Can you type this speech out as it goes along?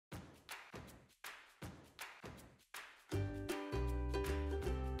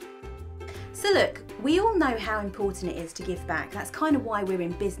So look, we all know how important it is to give back. That's kind of why we're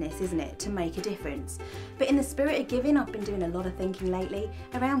in business, isn't it? To make a difference. But in the spirit of giving, I've been doing a lot of thinking lately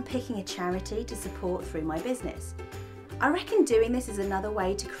around picking a charity to support through my business. I reckon doing this is another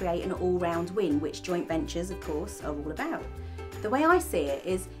way to create an all-round win, which joint ventures, of course, are all about. The way I see it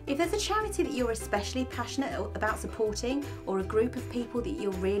is, if there's a charity that you're especially passionate about supporting, or a group of people that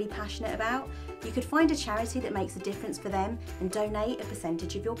you're really passionate about, you could find a charity that makes a difference for them and donate a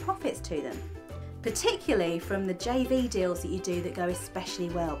percentage of your profits to them. Particularly from the JV deals that you do that go especially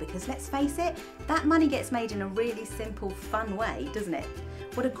well, because let's face it, that money gets made in a really simple, fun way, doesn't it?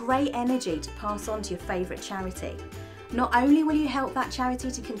 What a great energy to pass on to your favourite charity. Not only will you help that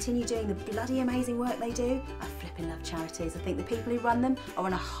charity to continue doing the bloody amazing work they do, I flipping love charities, I think the people who run them are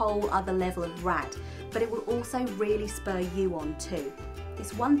on a whole other level of rad, but it will also really spur you on too.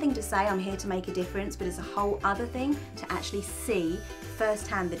 It's one thing to say I'm here to make a difference, but it's a whole other thing to actually see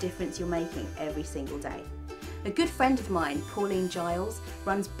firsthand the difference you're making every single day. A good friend of mine, Pauline Giles,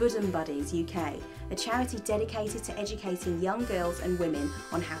 runs Budden Buddies UK, a charity dedicated to educating young girls and women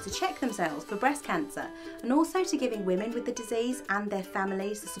on how to check themselves for breast cancer, and also to giving women with the disease and their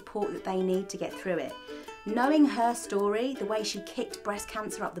families the support that they need to get through it. Knowing her story, the way she kicked breast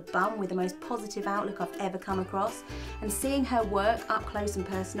cancer up the bum with the most positive outlook I've ever come across, and seeing her work up close and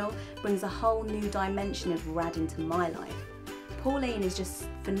personal brings a whole new dimension of rad into my life. Pauline is just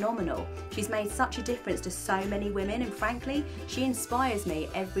phenomenal. She's made such a difference to so many women, and frankly, she inspires me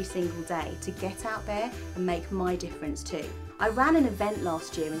every single day to get out there and make my difference too. I ran an event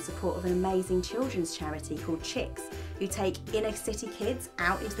last year in support of an amazing children's charity called Chicks, who take inner city kids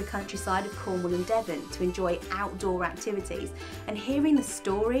out into the countryside of Cornwall and Devon to enjoy outdoor activities. And hearing the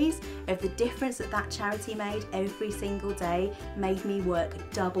stories of the difference that that charity made every single day made me work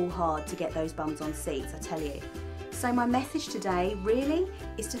double hard to get those bums on seats, I tell you. So my message today really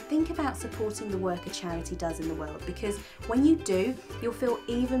is to think about supporting the work a charity does in the world, because when you do, you'll feel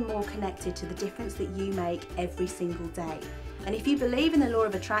even more connected to the difference that you make every single day. And if you believe in the law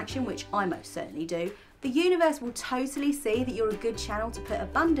of attraction, which I most certainly do, the universe will totally see that you're a good channel to put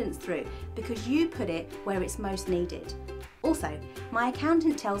abundance through, because you put it where it's most needed. Also, my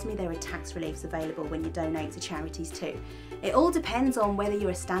accountant tells me there are tax reliefs available when you donate to charities too. It all depends on whether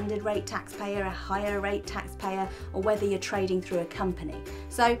you're a standard rate taxpayer, a higher rate taxpayer, or whether you're trading through a company.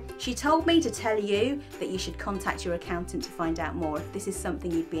 So she told me to tell you that you should contact your accountant to find out more if this is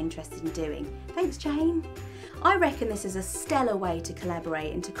something you'd be interested in doing. Thanks, Jane. I reckon this is a stellar way to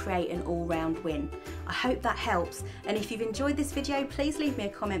collaborate and to create an all-round win. I hope that helps, and if you've enjoyed this video, please leave me a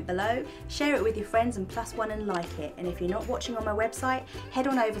comment below, share it with your friends, and +1 and like it. And if you're not watching on my website, head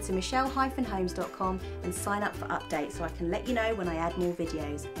on over to michelle-holmes.com and sign up for updates so I can let you know when I add more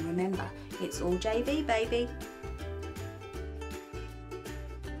videos. And remember, it's all JV, baby.